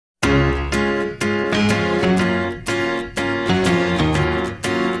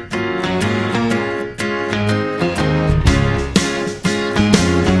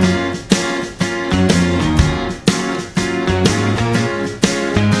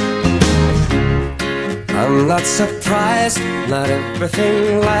I'm not surprised, not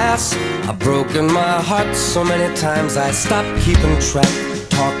everything lasts. I've broken my heart so many times I stopped keeping track.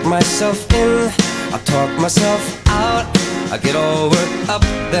 Talk myself in, I talk myself out. I get all worked up,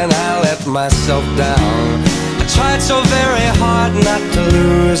 then I let myself down. I tried so very hard not to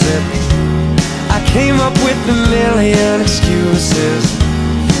lose it. I came up with a million excuses.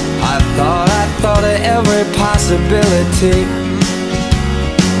 I thought of every possibility.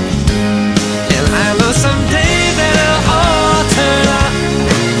 And I know someday that it'll all turn out.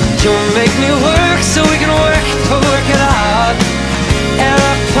 You'll make me work so we can work to work it out. And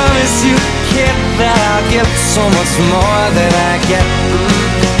I promise you, kid, that I'll give so much more than I get.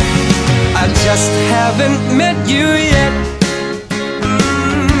 I just haven't met you yet.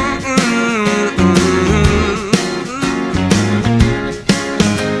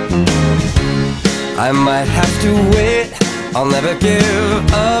 I might have to wait, I'll never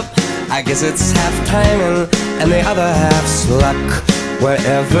give up. I guess it's half timing and the other half's luck.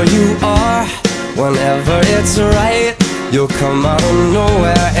 Wherever you are, whenever it's right, you'll come out of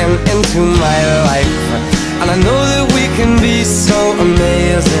nowhere and into my life. And I know that we can be so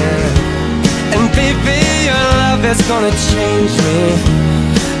amazing. And baby, your love is gonna change me.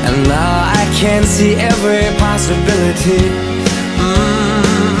 And now I can see every possibility.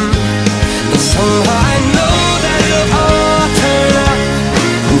 And somehow I know that it'll all turn out.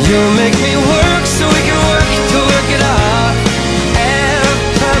 And you'll make me work so we can work to work it out. And I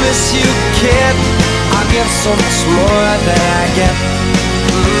promise you, kid, I'll give so much more than I get.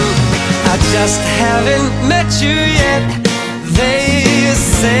 I just haven't met you yet. They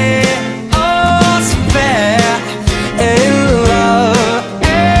say all's fair in love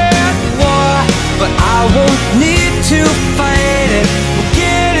and war, but I won't need to fight it. We'll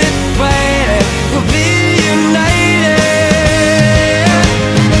get it right, we'll be united.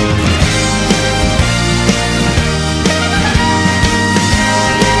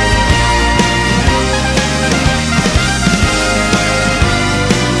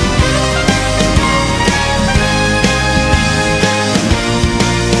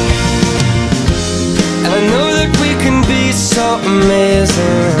 And I know that we can be so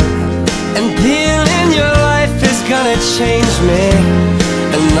amazing. And being in your life is gonna change me.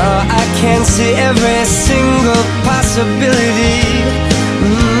 And now I can see every single possibility.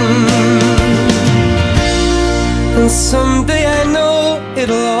 And someday I know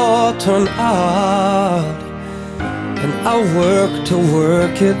it'll all turn out. And I'll work to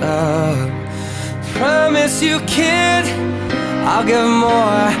work it out. Promise you, kid, I'll give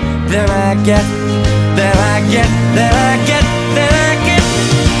more than I get, than I get, than I get, than I get.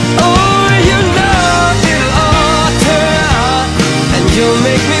 Oh, you know it'll all turn out. And you'll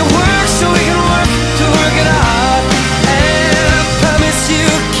make me work so we can work to work it out. And I promise you,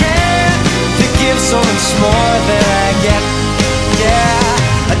 kid, to give so much more than I get.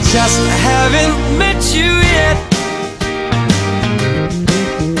 Yeah, I just haven't met you yet.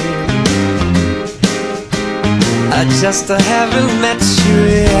 I just haven't met you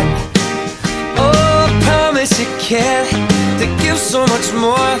yet. Oh, I promise you, kid, to give so much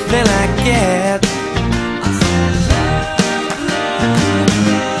more than I get.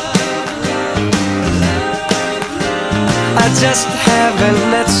 I just haven't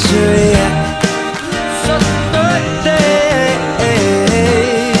met you yet. So birthday,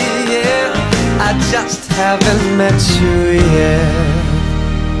 yeah, I just haven't met you